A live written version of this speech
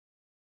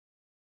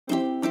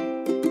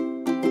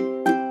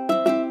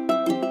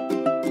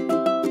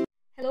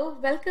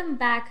welcome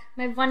back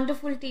my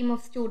wonderful team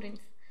of students.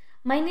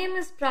 My name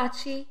is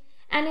Prachi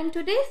and in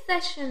today's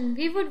session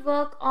we would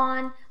work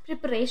on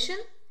preparation,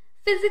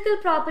 physical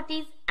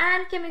properties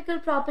and chemical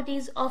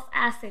properties of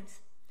acids.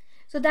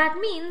 So that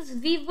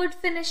means we would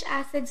finish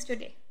acids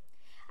today.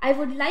 I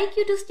would like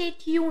you to stay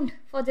tuned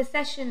for this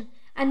session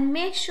and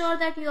make sure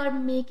that you are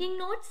making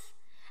notes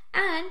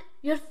and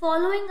you're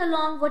following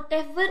along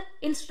whatever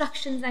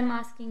instructions I'm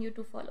asking you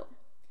to follow.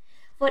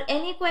 For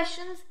any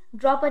questions,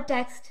 drop a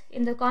text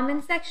in the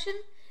comment section.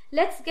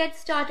 Let's get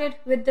started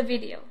with the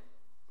video.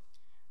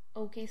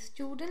 Okay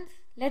students,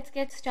 let's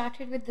get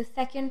started with the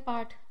second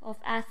part of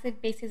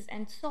acid, bases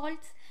and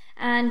salts,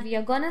 and we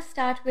are gonna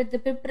start with the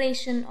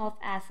preparation of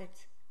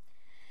acids.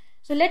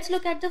 So let's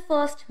look at the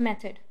first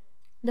method.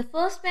 The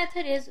first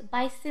method is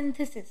by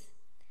synthesis.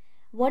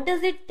 What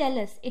does it tell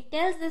us? It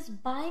tells us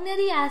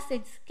binary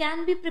acids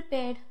can be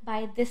prepared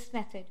by this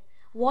method.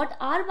 What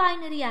are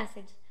binary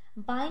acids?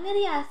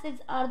 Binary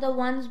acids are the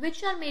ones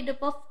which are made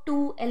up of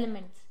two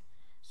elements.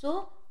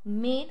 So,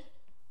 made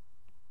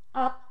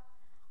up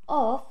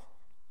of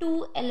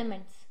two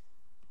elements.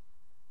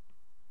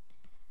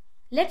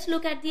 Let's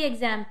look at the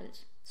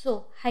examples.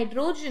 So,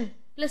 hydrogen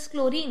plus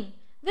chlorine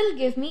will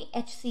give me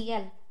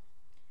HCl.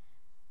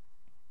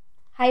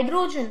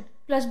 Hydrogen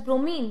plus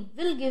bromine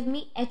will give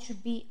me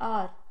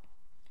HBr.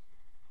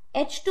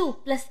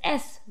 H2 plus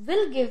S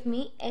will give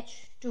me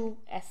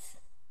H2S.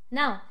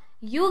 Now,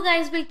 you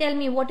guys will tell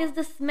me what is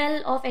the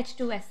smell of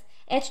H2S.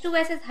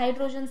 H2S is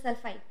hydrogen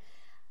sulfide.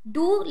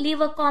 Do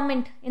leave a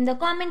comment in the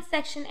comment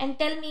section and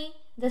tell me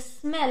the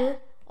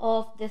smell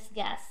of this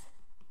gas.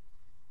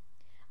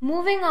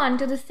 Moving on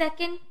to the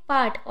second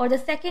part or the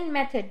second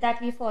method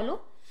that we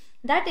follow,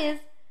 that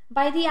is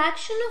by the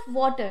action of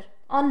water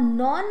on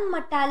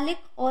non-metallic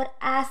or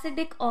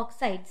acidic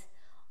oxides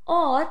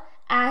or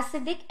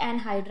acidic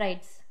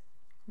anhydrides.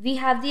 We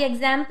have the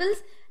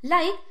examples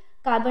like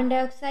carbon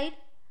dioxide,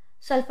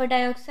 sulfur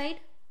dioxide,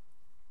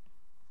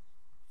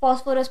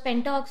 phosphorus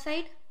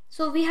pentaoxide.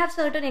 So we have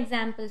certain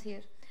examples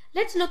here.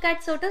 Let's look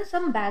at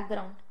some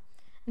background.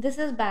 This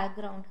is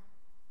background.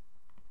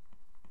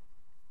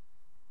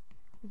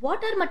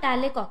 What are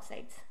metallic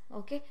oxides?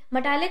 Okay,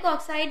 metallic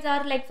oxides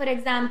are like, for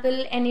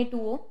example,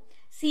 Na2O,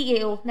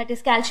 CaO, that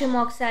is calcium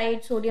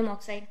oxide, sodium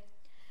oxide.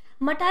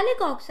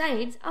 Metallic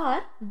oxides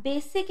are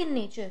basic in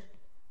nature.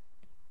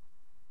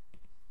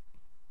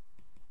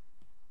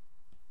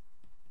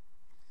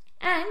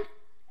 And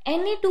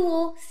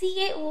Na2O,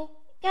 CaO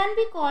can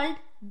be called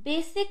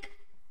basic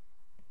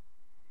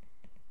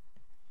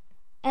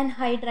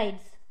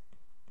anhydrides.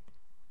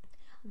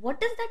 What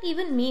does that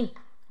even mean?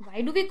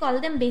 Why do we call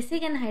them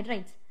basic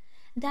anhydrides?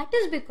 That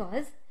is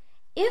because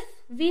if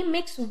we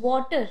mix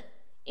water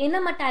in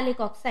a metallic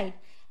oxide,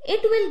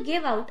 it will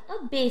give out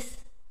a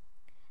base.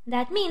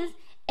 That means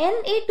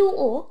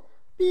Na2O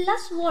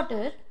plus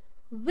water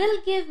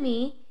will give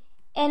me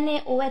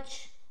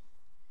NaOH.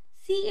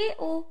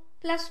 CaO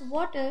plus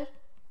water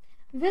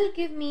will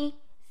give me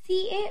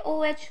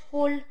CaOH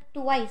whole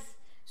twice.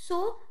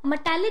 So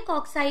metallic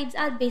oxides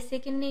are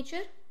basic in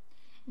nature.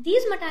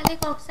 These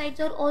metallic oxides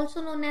are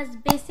also known as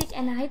basic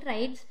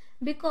anhydrides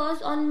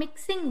because on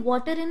mixing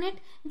water in it,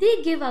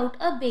 they give out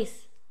a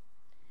base.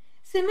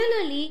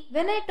 Similarly,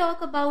 when I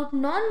talk about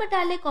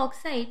non-metallic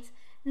oxides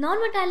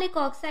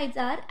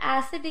are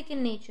acidic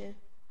in nature.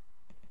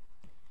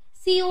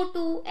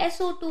 CO2,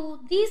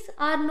 SO2, these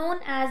are known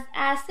as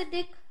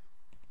acidic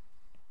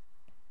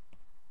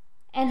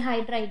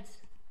anhydrides.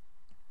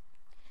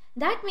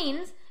 That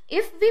means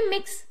if we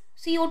mix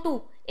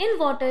CO2 in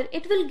water,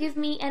 it will give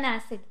me an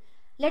acid.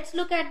 Let's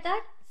look at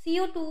that.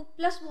 CO2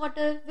 plus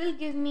water will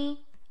give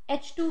me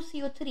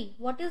H2CO3.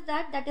 What is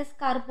that? That is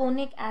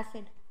carbonic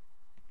acid.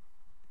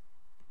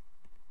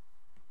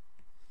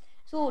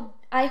 So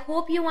I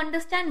hope you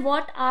understand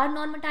what are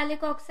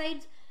non-metallic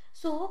oxides.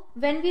 So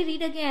when we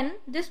read again,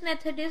 this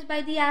method is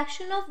by the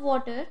action of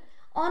water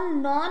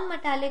on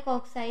non-metallic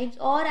oxides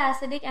or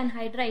acidic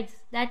anhydrides.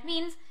 That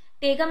means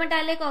take a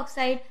metallic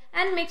oxide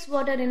and mix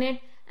water in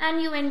it and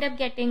you end up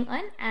getting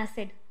an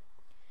acid.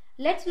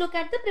 Let's look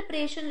at the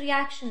preparation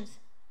reactions.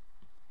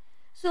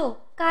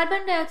 So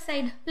carbon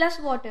dioxide plus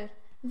water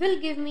will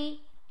give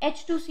me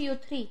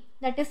H2CO3,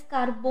 that is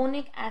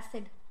carbonic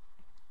acid.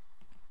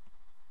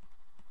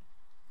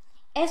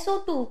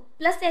 SO2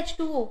 plus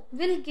H2O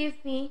will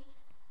give me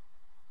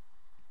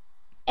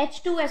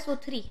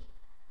H2SO3.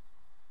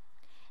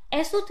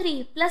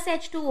 SO3 plus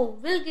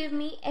H2O will give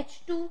me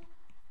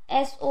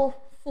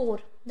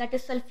H2SO4, that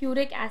is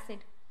sulfuric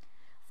acid.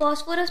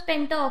 Phosphorus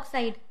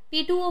pentaoxide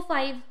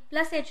P2O5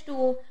 plus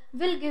H2O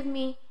will give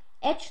me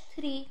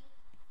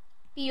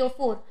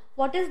H3PO4.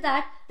 What is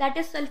that? That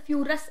is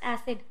sulfurous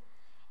acid.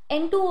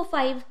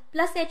 N2O5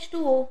 plus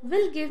H2O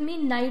will give me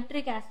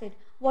nitric acid.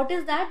 What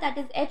is that? That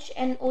is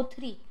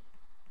HNO3,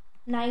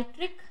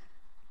 nitric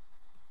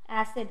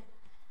acid.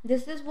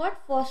 This is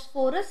what?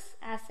 Phosphorus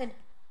acid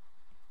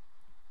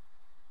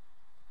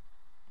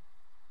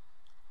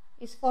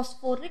is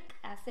phosphoric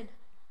acid.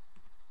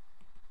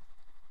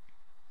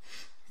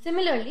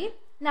 Similarly,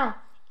 now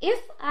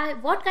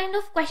what kind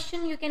of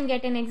question you can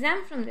get in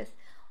exam from this?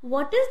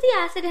 What is the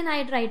acid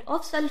anhydride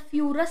of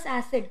sulfurous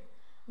acid?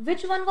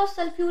 Which one was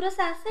sulfurous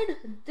acid?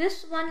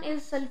 This one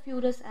is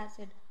sulfurous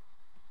acid.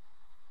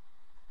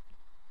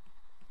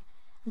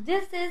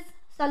 This is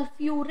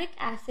sulfuric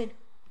acid.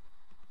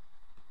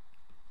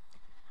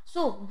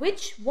 So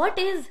what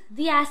is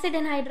the acid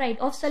anhydride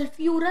of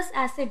sulfurous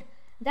acid?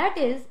 That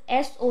is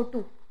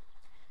SO2.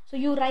 So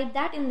you write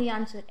that in the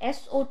answer.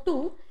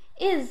 SO2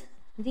 is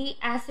the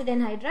acid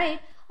anhydride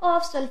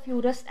of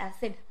sulfurous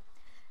acid.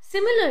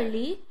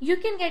 Similarly, you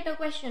can get a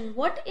question,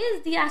 what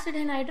is the acid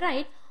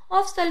anhydride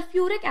of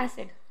sulfuric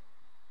acid?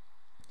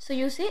 So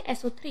you say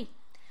SO3.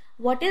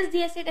 What is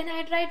the acid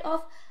anhydride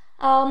of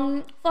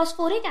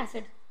phosphoric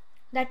acid?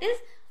 That is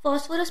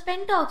phosphorus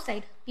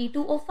pentoxide,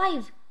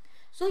 P2O5.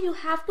 So you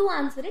have to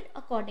answer it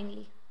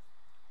accordingly.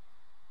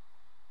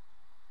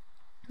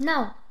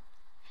 Now,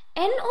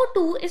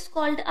 NO2 is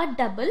called a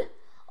double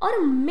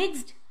or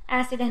mixed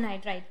acid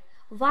anhydride.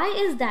 Why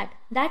is that?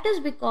 That is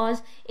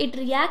because it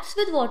reacts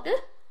with water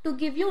to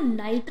give you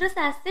nitrous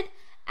acid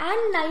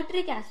and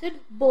nitric acid,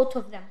 both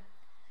of them.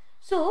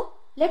 So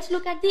let's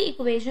look at the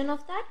equation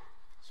of that.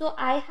 So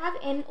I have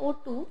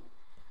NO2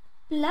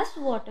 plus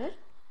water.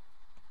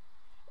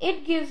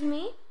 It gives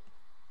me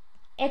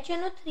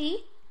HNO3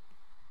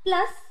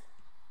 plus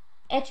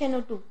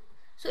HNO2.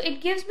 So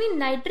it gives me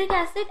nitric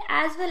acid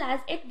as well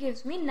as it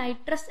gives me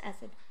nitrous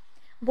acid,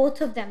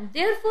 both of them,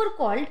 therefore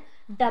called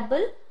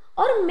double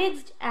or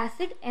mixed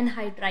acid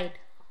anhydride.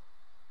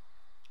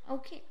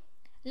 Okay,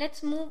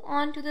 let's move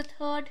on to the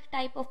third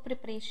type of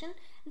preparation,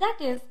 that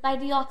is by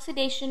the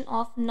oxidation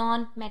of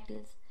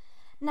non-metals.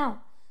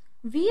 Now,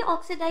 we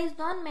oxidize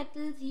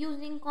non-metals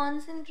using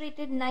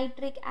concentrated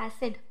nitric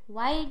acid.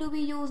 Why do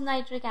we use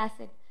nitric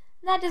acid?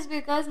 That is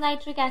because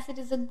nitric acid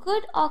is a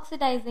good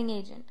oxidizing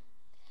agent.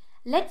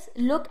 Let's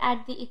look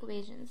at the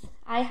equations.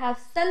 I have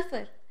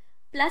sulfur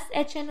plus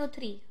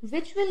HNO3,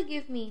 which will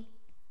give me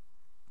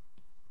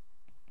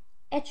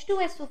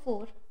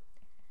H2SO4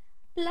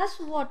 plus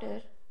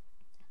water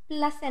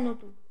plus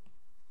NO2.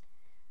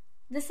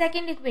 The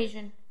second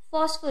equation,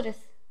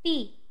 phosphorus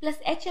P plus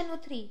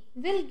HNO3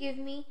 will give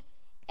me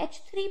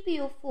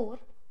H3PO4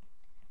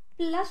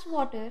 plus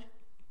water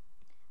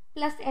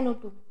plus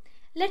NO2.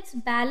 Let's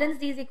balance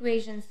these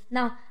equations.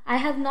 Now, I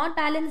have not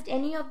balanced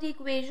any of the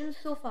equations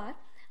so far.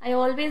 I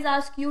always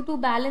ask you to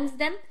balance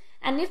them,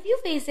 and if you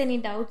face any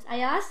doubts, I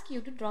ask you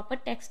to drop a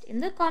text in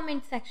the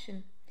comment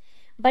section.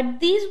 But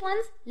these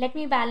ones, let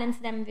me balance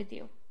them with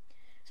you.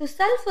 So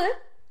sulfur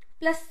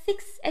plus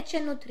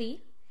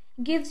 6HNO3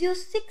 gives you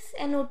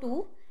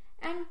 6NO2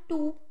 and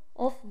 2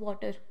 of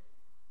water.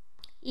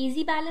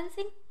 Easy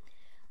balancing.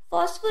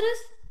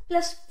 Phosphorus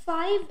plus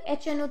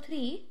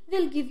 5HNO3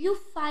 will give you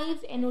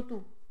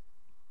 5NO2.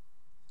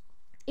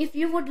 If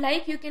you would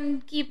like, you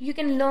can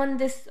learn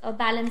this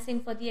balancing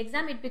for the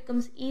exam. It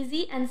becomes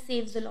easy and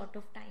saves a lot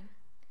of time.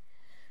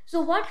 So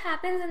what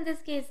happens in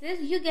this case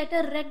is you get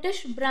a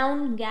reddish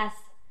brown gas.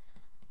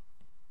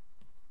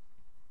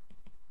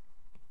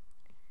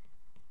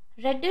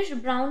 Reddish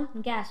brown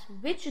gas.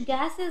 Which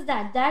gas is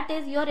that? That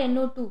is your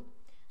NO2.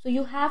 So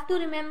you have to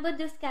remember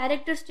this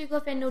characteristic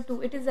of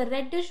NO2. It is a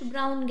reddish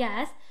brown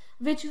gas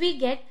which we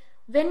get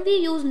when we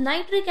use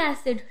nitric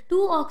acid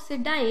to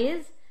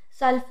oxidize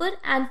sulfur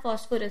and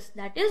phosphorus,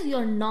 that is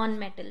your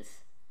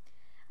non-metals.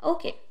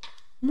 Okay,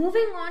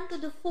 moving on to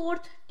the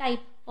fourth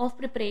type of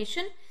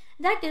preparation,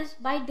 that is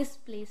by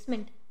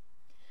displacement.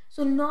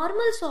 So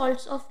normal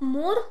salts of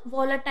more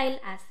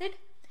volatile acid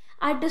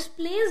are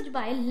displaced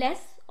by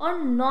less or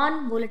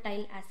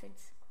non-volatile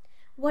acids.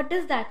 What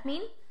does that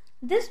mean?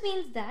 This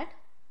means that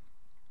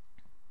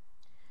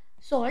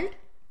salt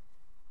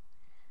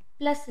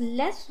plus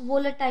less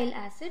volatile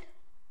acid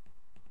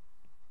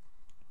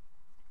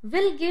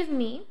will give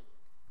me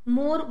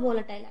more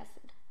volatile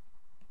acid.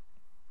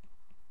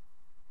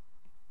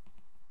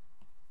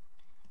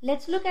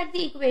 Let's look at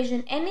the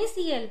equation.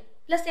 NaCl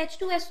plus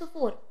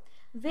H2SO4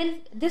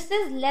 this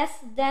is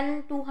less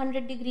than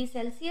 200 degrees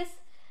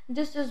Celsius.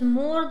 This is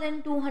more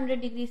than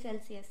 200 degrees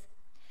Celsius.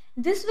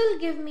 This will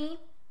give me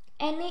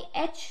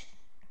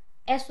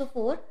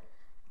NaHSO4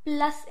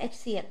 plus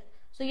HCl.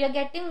 So you are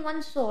getting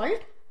one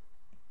salt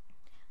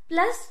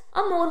plus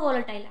a more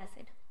volatile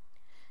acid.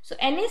 So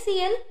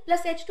NaCl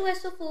plus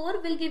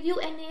H2SO4 will give you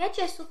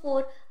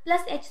NaHSO4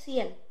 plus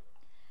HCl.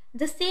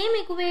 The same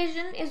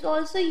equation is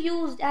also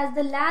used as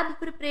the lab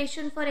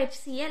preparation for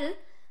HCl.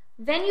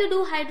 When you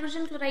do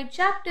hydrogen chloride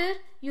chapter,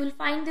 you will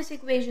find this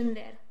equation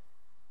there.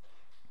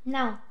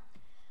 Now,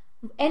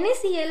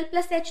 NaCl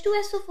plus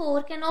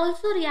H2SO4 can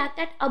also react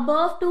at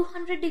above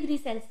 200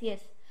 degrees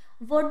Celsius.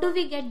 What do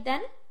we get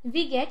then?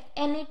 We get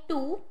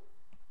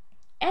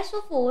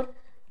Na2SO4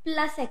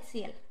 plus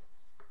HCl.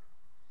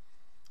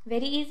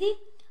 Very easy.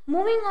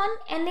 Moving on,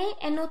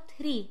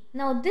 NaNO3.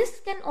 Now this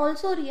can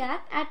also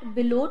react at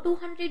below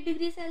 200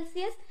 degrees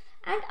Celsius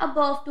and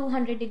above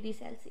 200 degrees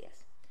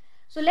Celsius.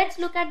 So let's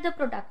look at the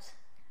products.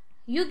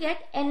 You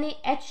get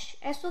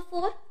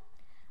NaHSO4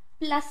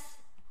 plus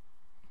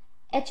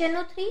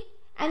HNO3,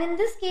 and in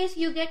this case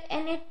you get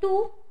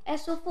Na2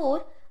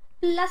 SO4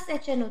 plus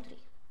HNO3.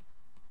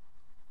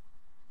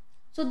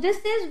 So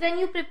this is when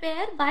you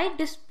prepare by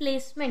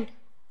displacement.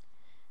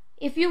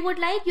 If you would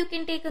like, you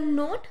can take a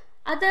note.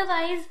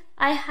 Otherwise,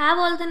 I have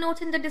all the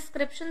notes in the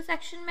description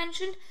section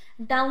mentioned.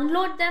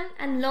 Download them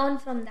and learn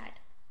from that.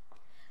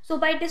 So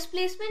by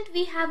displacement,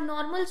 we have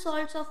normal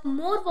salts of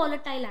more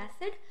volatile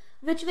acid,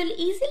 which will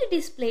easily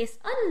displace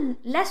a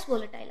less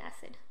volatile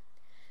acid.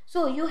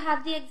 So you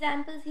have the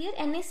examples here,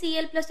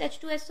 NaCl plus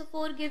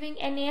H2SO4 giving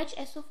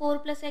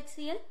NaHSO4 plus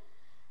HCl,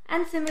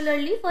 and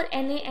similarly for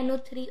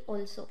NaNO3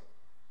 also.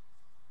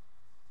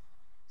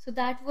 So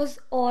that was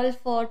all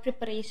for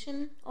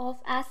preparation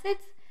of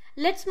acids.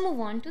 Let's move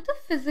on to the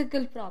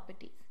physical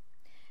properties.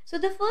 So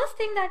the first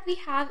thing that we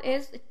have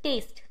is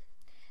taste.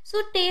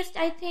 So taste,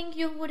 I think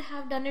you would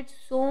have done it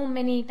so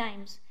many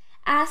times.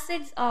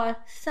 Acids are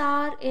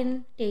sour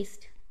in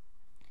taste.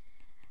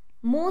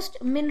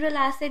 Most mineral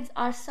acids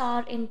are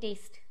sour in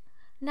taste.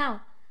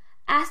 Now,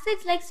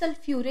 acids like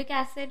sulfuric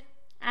acid,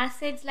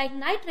 acids like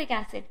nitric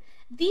acid,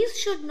 these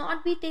should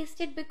not be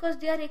tasted because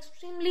they are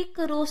extremely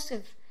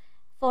corrosive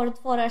for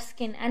our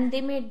skin, and they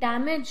may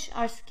damage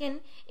our skin.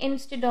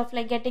 Instead of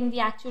like getting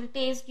the actual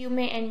taste, you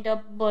may end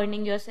up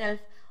burning yourself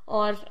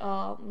or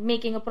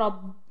making a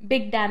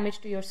big damage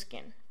to your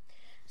skin.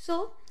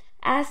 So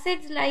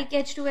acids like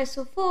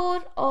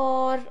H2SO4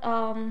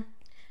 or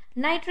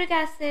nitric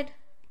acid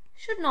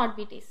should not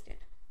be tasted.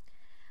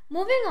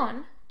 Moving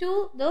on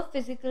to the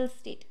physical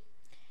state.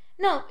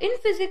 Now in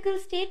physical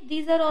state,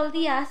 these are all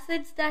the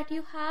acids that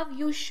you have.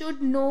 You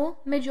should know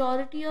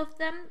majority of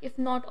them, if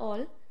not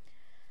all.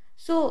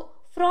 So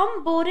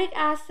from boric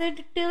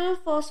acid till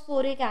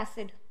phosphoric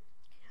acid,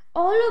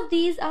 all of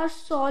these are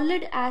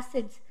solid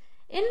acids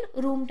in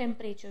room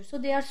temperature. So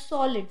they are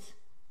solids,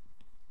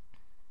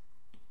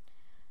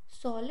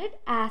 solid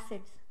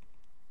acids.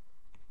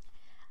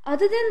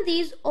 Other than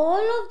these,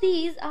 all of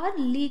these are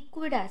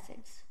liquid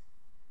acids.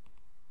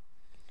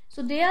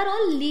 So they are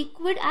all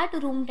liquid at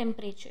room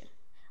temperature.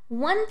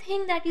 One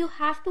thing that you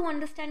have to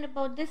understand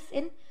about this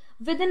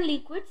within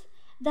liquids,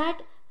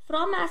 that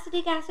from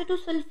acetic acid to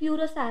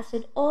sulfurous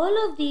acid, all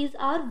of these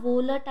are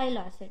volatile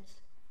acids.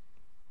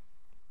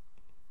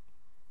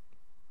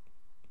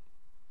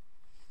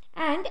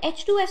 And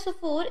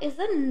H2SO4 is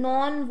a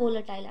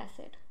non-volatile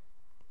acid.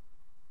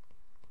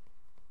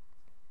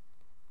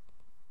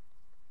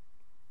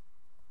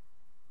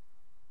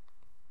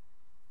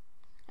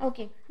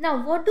 Okay,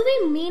 now what do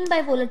we mean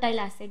by volatile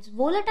acids?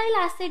 Volatile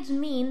acids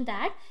mean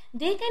that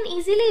they can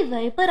easily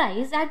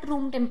vaporize at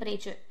room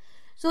temperature.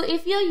 So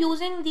if you are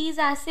using these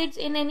acids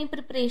in any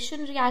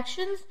preparation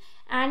reactions,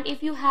 and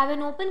if you have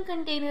an open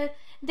container,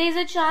 there is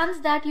a chance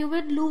that you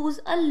will lose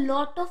a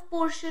lot of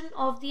portion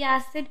of the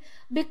acid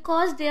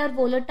because they are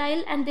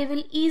volatile and they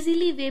will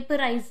easily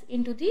vaporize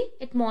into the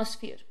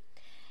atmosphere.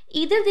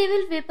 Either they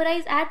will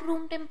vaporize at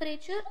room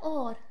temperature,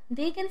 or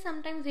they can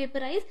sometimes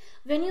vaporize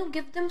when you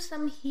give them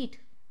some heat.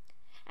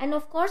 And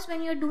of course,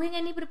 when you are doing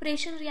any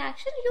preparation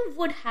reaction, you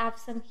would have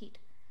some heat.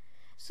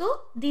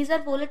 So these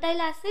are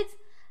volatile acids.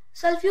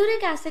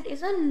 Sulfuric acid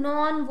is a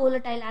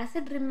non-volatile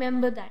acid,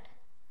 remember that.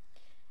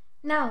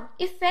 Now,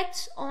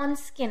 effects on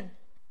skin.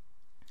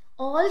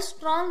 All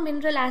strong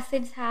mineral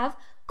acids have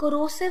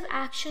corrosive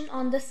action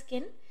on the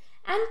skin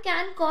and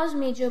can cause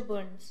major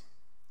burns.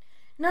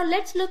 Now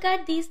let's look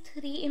at these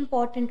three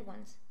important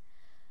ones.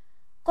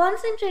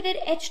 Concentrated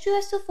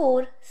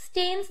H2SO4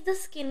 stains the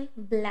skin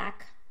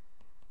black.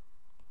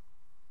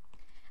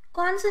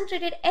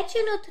 Concentrated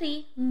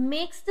HNO3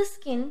 makes the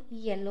skin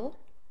yellow.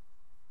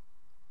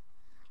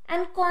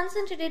 And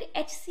concentrated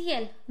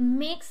HCl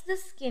makes the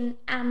skin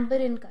amber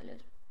in color.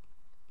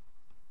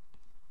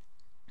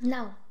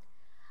 Now,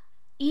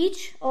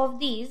 each of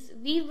these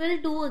we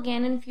will do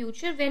again in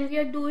future when we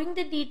are doing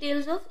the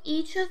details of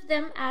each of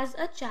them as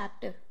a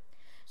chapter.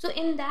 So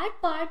in that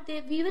part,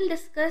 we will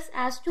discuss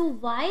as to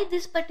why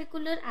this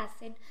particular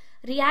acid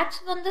reacts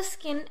on the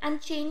skin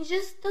and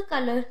changes the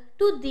color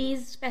to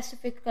these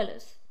specific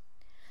colors.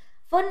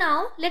 For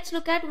now, let's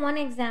look at one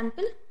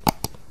example.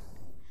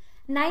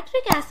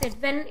 Nitric acid,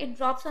 when it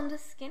drops on the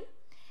skin,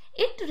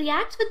 it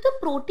reacts with the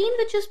protein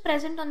which is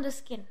present on the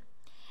skin.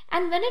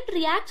 And when it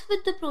reacts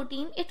with the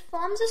protein, it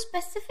forms a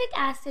specific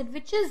acid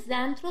which is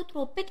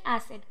xanthotropic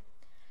acid.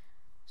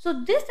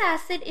 So this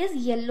acid is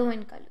yellow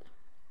in color.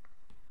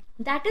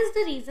 That is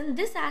the reason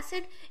this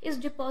acid is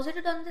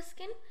deposited on the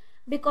skin,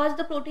 because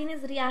the protein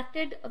is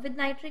reacted with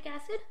nitric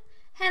acid,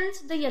 hence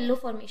the yellow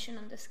formation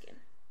on the skin.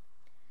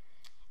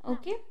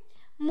 Okay,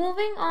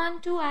 moving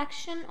on to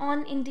action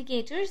on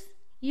indicators.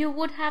 You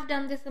would have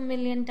done this a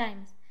million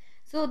times.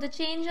 So the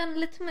change on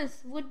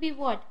litmus would be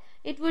what?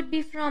 It would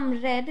be from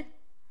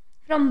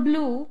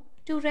blue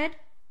to red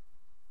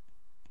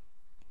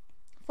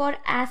for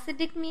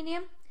acidic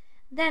medium,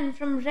 then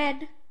from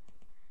red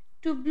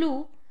to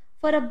blue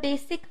for a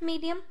basic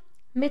medium.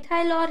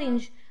 Methyl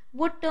orange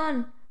would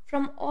turn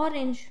from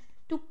orange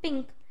to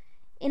pink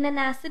in an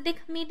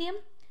acidic medium,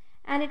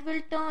 and it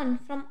will turn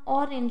from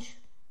orange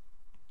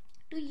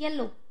to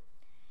yellow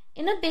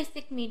in a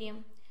basic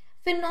medium.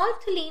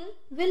 Phenolphthalein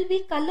will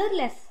be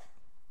colorless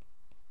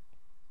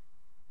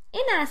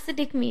in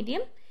acidic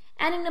medium,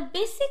 and in a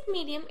basic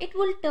medium it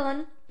will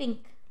turn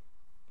pink.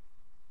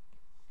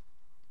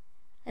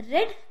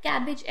 Red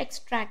cabbage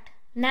extract,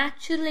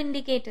 natural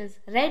indicators,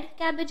 red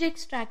cabbage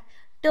extract,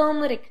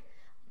 turmeric.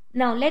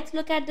 Now let's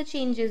look at the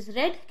changes.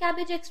 Red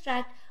cabbage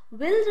extract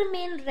will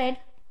remain red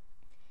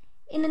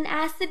in an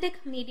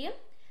acidic medium,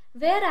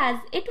 whereas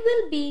it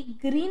will be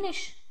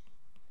greenish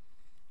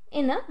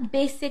in a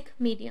basic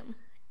medium.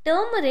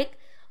 Turmeric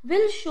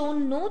will show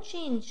no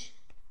change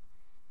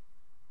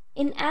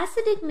in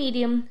acidic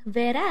medium,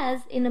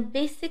 whereas in a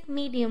basic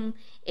medium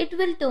it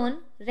will turn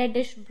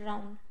reddish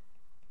brown.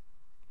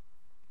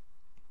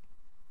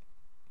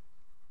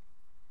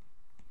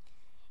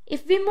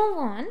 If we move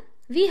on,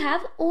 we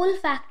have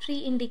olfactory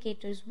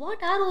indicators.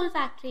 What are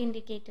olfactory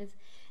indicators?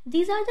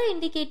 These are the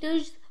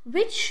indicators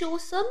which show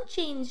some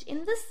change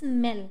in the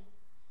smell.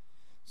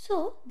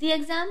 So the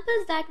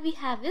examples that we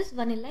have is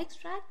vanilla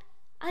extract,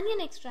 onion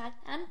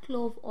extract and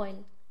clove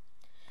oil.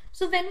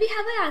 So when we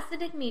have an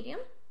acidic medium,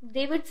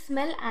 they would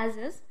smell as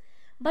is,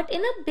 but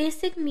in a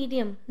basic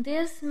medium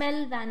their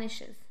smell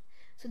vanishes.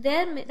 So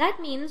that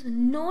means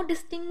no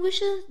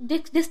distinguishing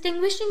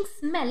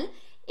smell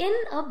in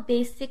a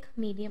basic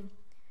medium.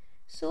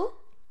 So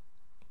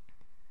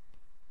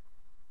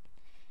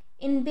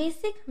in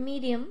basic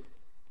medium,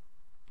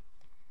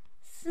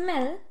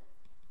 smell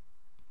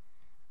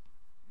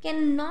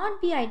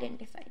cannot be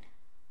identified.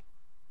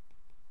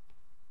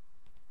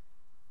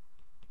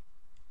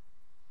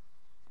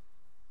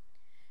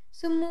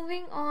 So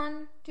moving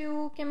on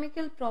to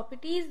chemical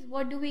properties,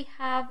 what do we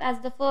have as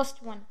the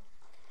first one?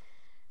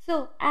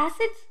 So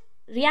acids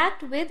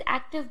react with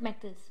active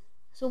metals.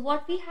 So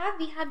what we have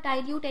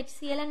dilute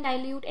HCl and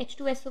dilute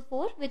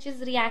H2SO4, which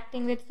is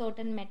reacting with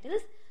certain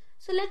metals.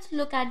 So let's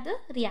look at the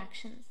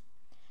reactions.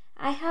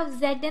 I have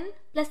Zn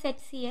plus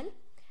HCl,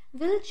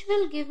 which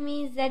will give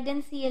me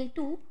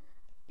ZnCl2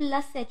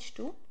 plus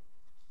H2.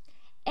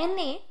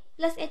 Na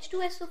plus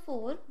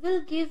H2SO4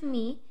 will give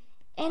me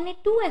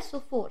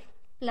Na2SO4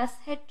 plus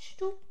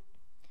H2.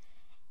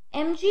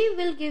 Mg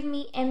will give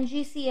me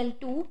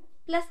MgCl2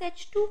 plus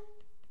H2.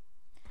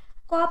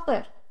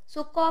 Copper.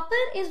 So copper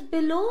is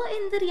below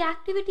in the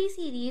reactivity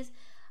series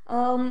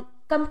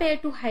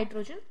compared to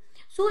hydrogen.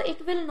 So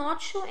it will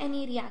not show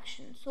any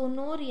reaction. So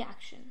no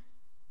reaction.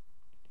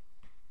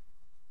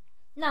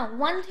 Now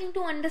one thing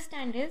to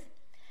understand is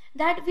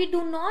that we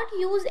do not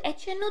use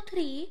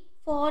HNO3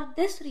 for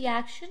this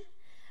reaction,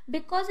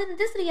 because in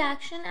this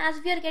reaction,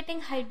 as we are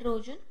getting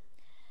hydrogen,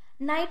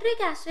 nitric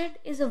acid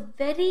is a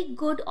very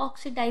good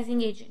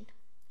oxidizing agent.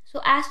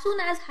 So as soon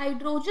as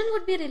hydrogen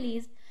would be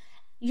released,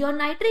 your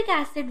nitric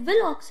acid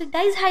will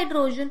oxidize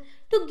hydrogen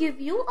to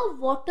give you a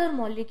water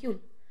molecule.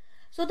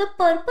 So the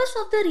purpose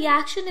of the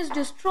reaction is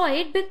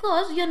destroyed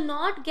because you're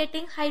not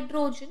getting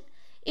hydrogen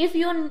if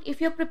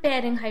you're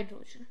preparing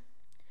hydrogen.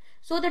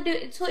 So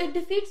it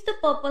defeats the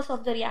purpose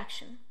of the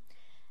reaction.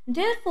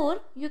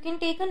 Therefore, you can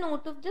take a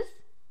note of this.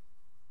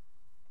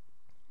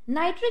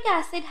 Nitric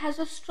acid has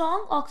a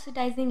strong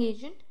oxidizing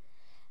agent.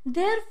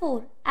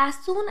 Therefore, as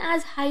soon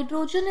as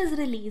hydrogen is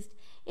released,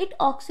 it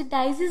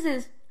oxidizes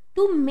it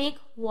to make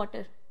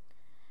water.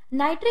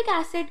 Nitric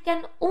acid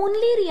can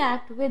only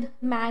react with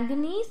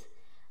manganese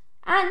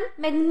and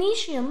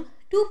magnesium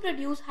to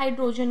produce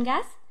hydrogen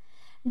gas.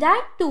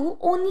 That too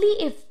only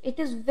if it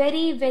is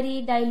very,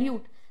 very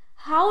dilute.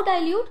 How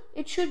dilute?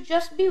 It should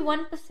just be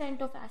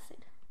 1% of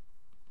acid.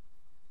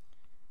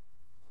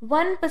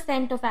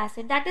 1% of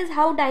acid. That is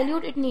how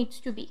dilute it needs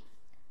to be.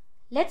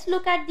 Let's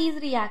look at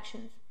these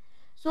reactions.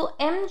 So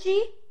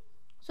Mg,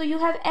 so you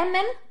have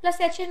Mn plus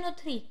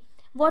HNO3.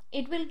 What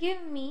it will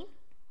give me?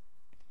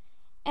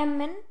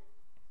 Mn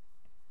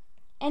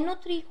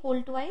NO3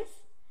 whole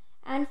twice,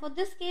 and for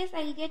this case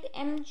I'll get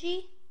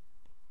Mg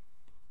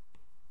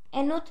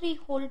NO3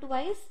 whole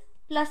twice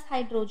plus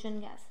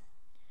hydrogen gas.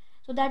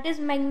 So that is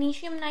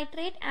magnesium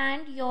nitrate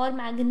and your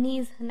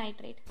manganese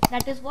nitrate.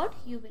 That is what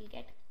you will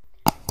get.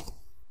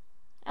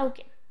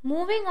 Okay,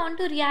 moving on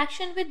to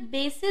reaction with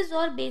bases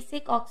or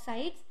basic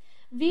oxides.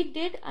 We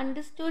did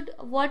understood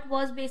what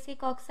was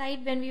basic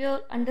oxide when we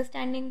were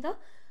understanding the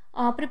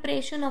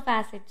preparation of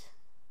acids.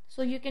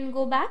 So you can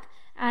go back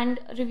and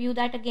review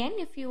that again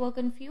if you were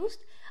confused.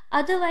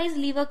 Otherwise,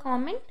 leave a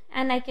comment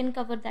and I can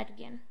cover that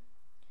again.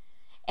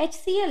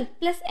 HCl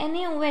plus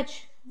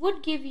NaOH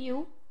would give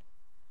you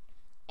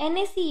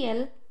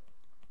NaCl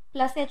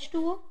plus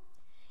H2O.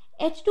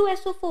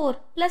 H2SO4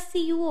 plus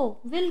CuO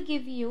will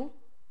give you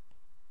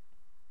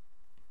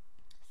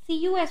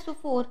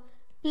CuSO4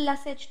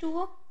 plus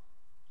H2O.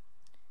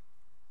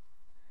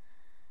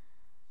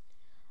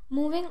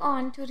 Moving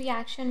on to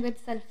reaction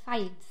with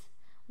sulfides.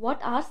 What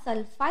are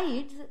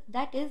sulfides?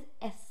 That is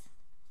S.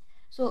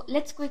 So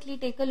let's quickly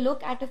take a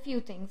look at a few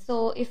things.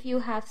 So if you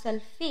have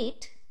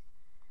sulfate,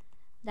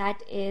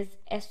 that is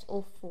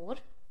SO4.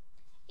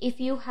 If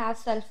you have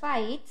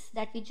sulfides,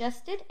 that we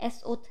just did,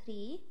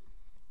 SO3,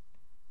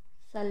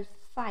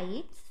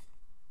 sulfides,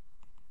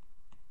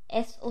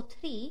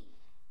 SO3,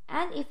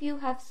 and if you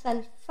have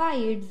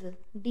sulfides,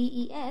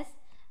 DES,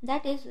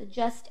 that is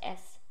just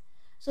S.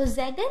 So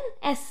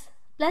ZnS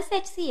plus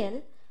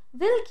HCl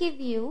will give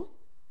you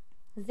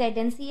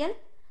ZnCl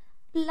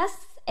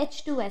plus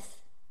H2S.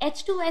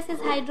 H2S is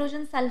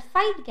hydrogen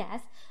sulfide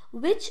gas,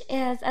 which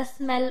is a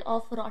smell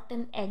of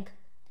rotten egg.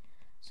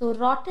 So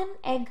rotten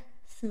egg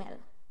smell.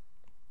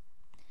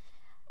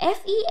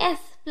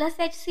 FeS plus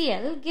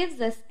HCl gives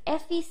us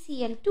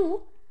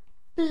FeCl2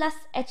 plus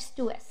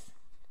H2S.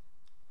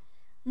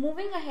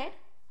 Moving ahead,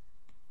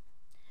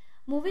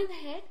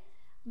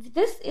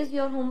 this is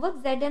your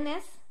homework,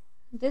 ZnS.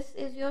 This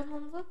is your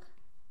homework.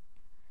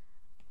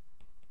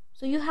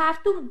 So you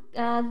have to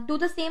do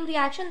the same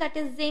reaction, that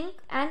is zinc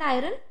and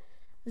iron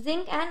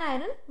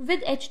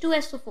with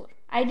H2SO4.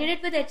 I did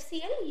it with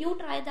HCl, you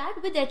try that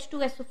with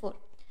H2SO4.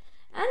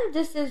 And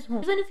this is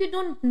home. Even if you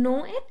don't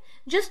know it,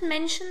 just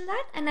mention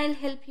that and I'll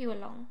help you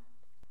along.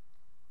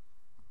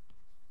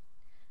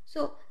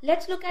 So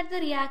let's look at the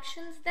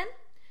reactions then.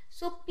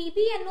 So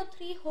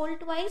PbNO3 whole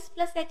twice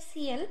plus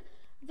HCl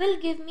will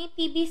give me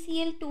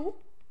PbCl2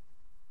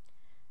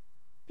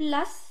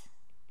 plus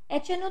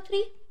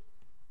HNO3,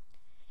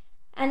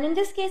 and in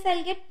this case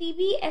I'll get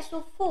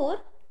PbSO4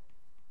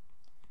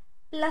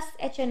 plus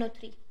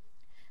HNO3.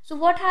 So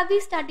what have we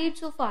studied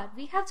so far?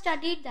 We have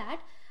studied that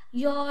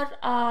your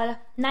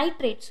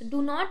nitrates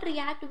do not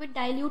react with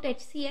dilute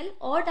HCl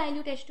or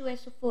dilute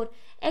H2SO4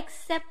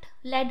 except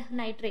lead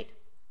nitrate.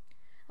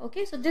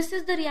 Okay, so this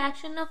is the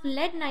reaction of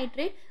lead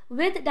nitrate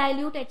with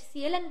dilute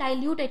HCl and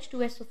dilute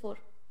H2SO4.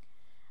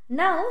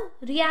 Now,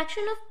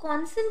 reaction of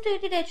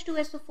concentrated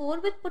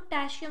H2SO4 with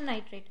potassium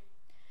nitrate.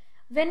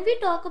 When we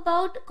talk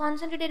about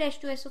concentrated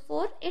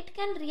H2SO4, it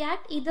can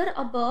react either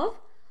above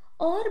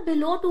or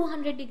below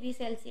 200 degrees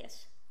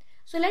Celsius.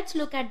 So let's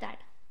look at that.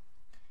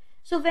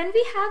 So when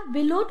we have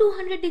below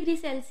 200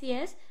 degrees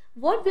Celsius,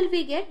 what will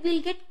we get?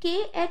 We'll get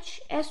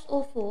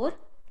KHSO4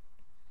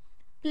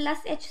 plus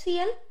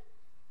HCl.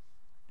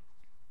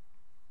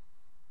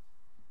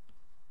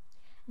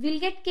 We'll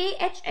get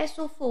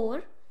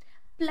KHSO4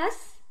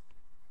 plus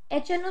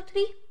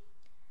HNO3,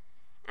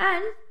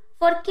 and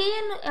for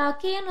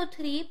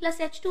KNO3 plus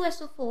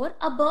H2SO4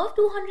 above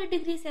 200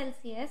 degrees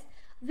Celsius,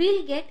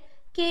 we'll get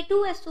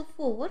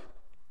K2SO4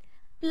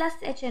 plus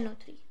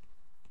HNO3.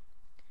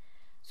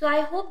 So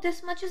I hope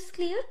this much is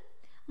clear.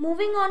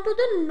 Moving on to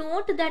the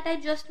note that I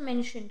just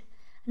mentioned.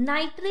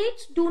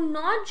 Nitrates do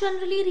not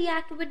generally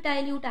react with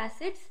dilute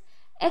acids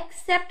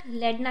except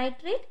lead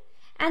nitrate,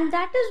 and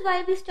that is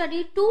why we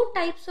study two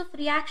types of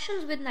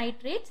reactions with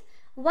nitrates.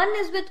 One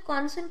is with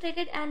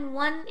concentrated and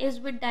one is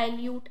with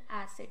dilute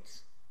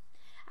acids.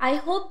 I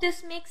hope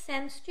this makes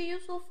sense to you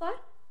so far.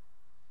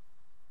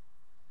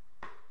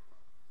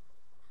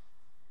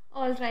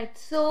 Alright,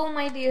 so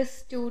my dear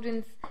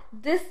students,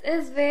 this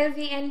is where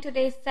we end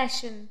today's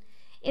session.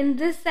 In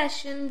this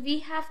session, we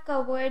have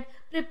covered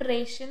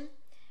preparation,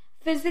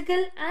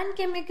 physical and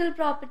chemical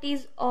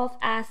properties of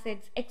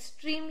acids.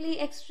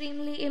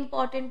 Extremely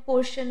important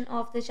portion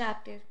of the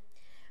chapter.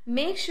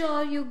 Make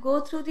sure you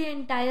go through the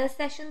entire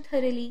session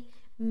thoroughly.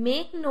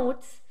 Make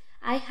notes.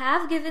 I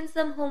have given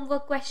some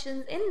homework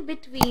questions in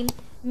between.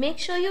 Make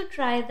sure you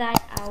try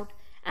that out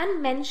and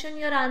mention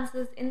your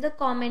answers in the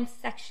comments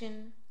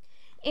section.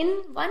 In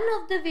one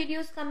of the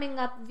videos coming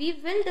up, we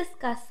will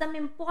discuss some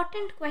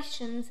important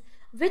questions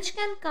which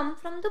can come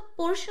from the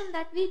portion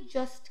that we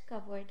just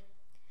covered.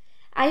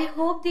 I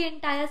hope the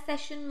entire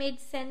session made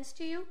sense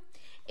to you.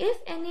 If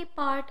any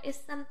part is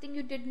something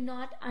you did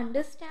not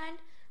understand,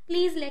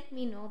 please let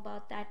me know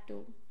about that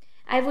too.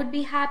 I would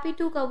be happy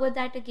to cover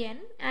that again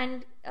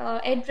and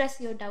address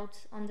your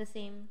doubts on the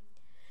same.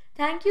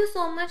 Thank you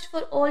so much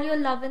for all your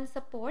love and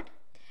support.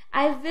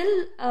 I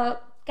will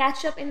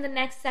catch up in the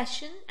next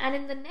session, and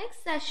in the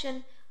next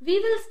session we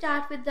will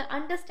start with the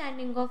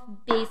understanding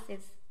of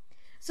bases.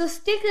 So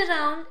stick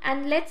around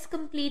and let's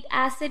complete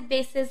acid,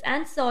 bases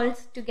and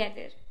salts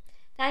together.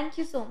 Thank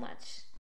you so much.